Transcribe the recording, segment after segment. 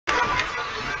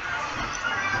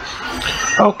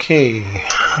Okay,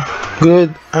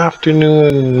 good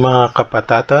afternoon mga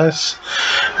kapatatas.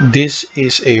 This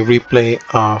is a replay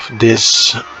of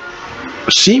this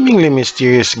seemingly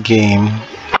mysterious game.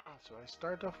 So I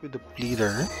start off with the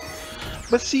bleeder,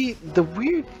 but see the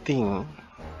weird thing.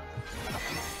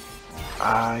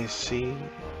 I see.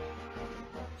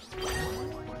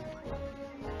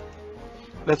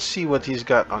 Let's see what he's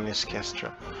got on his Kestra.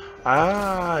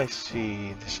 I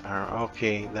see this arrow.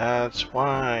 Okay, that's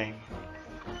why.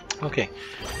 Okay,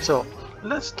 so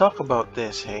let's talk about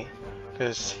this, hey?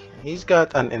 Because he's got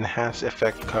an enhanced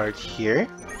effect card here,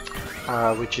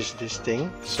 which is this thing.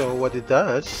 So what it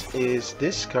does is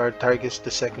this card targets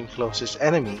the second closest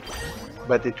enemy,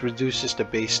 but it reduces the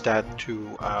base stat to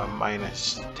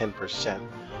minus 10%.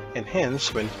 And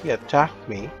hence, when he attacked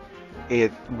me,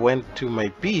 it went to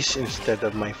my beast instead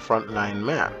of my frontline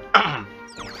man,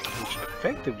 which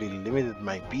effectively limited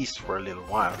my beast for a little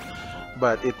while.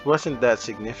 But it wasn't that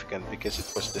significant because it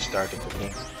was the start of the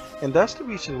game. And that's the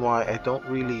reason why I don't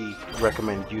really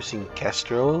recommend using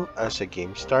Kestrel as a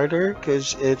game starter,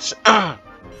 because it's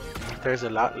there's a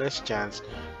lot less chance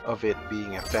of it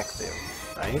being effective,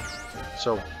 right?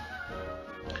 So,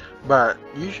 but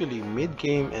usually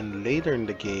mid-game and later in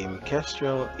the game,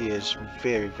 Kestrel is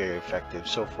very effective.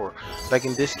 So for, like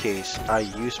in this case, I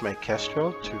use my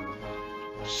Kestrel to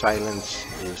silence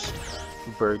this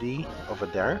birdie over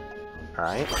there.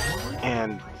 Alright,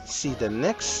 and see the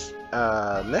next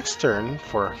turn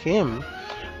for him,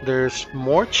 there's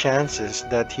more chances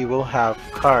that he will have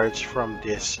cards from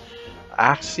this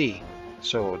Axie.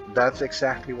 So that's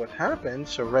exactly what happened.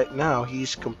 So right now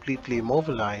he's completely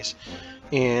immobilized,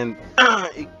 and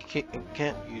it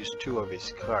can't use two of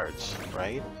his cards,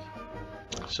 right?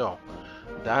 So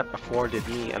that afforded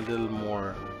me a little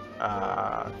more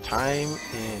time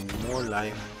and more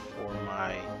life for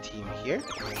my team here,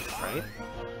 right?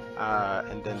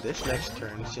 And then this next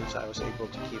turn, since I was able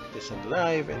to keep this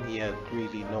alive and he had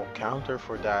really no counter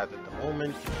for that at the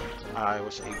moment, I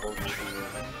was able to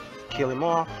kill him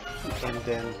off, and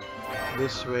then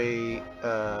this way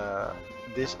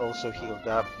this also healed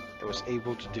up. I was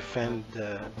able to defend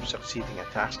the succeeding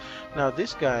attacks. Now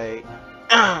this guy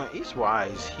is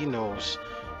wise. He knows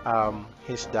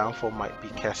his downfall might be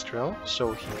Kestrel,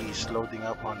 so he's loading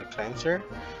up on the cleanser,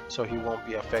 so he won't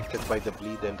be affected by the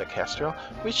bleed and the Kestrel,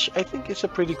 which I think is a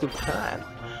pretty good plan.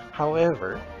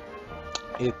 However,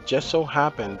 it just so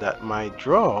happened that my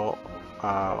draw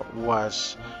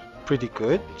was pretty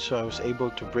good, so I was able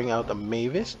to bring out a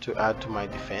Mavis to add to my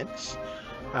defense.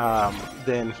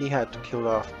 Then he had to kill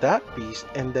off that beast,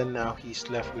 and then now he's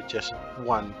left with just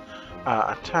one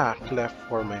attack left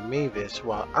for my Mavis,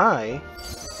 while I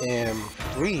am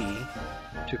free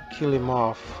to kill him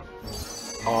off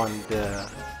on the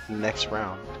next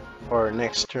round or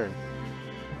next turn.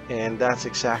 And that's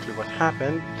exactly what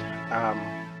happened.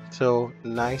 So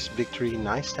nice victory,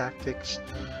 nice tactics.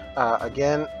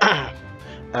 Again,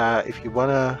 if you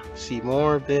want to see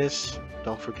more of this,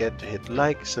 don't forget to hit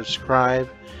like, subscribe,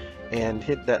 and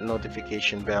hit that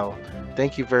notification bell.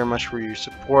 Thank you very much for your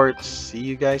support. See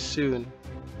you guys soon.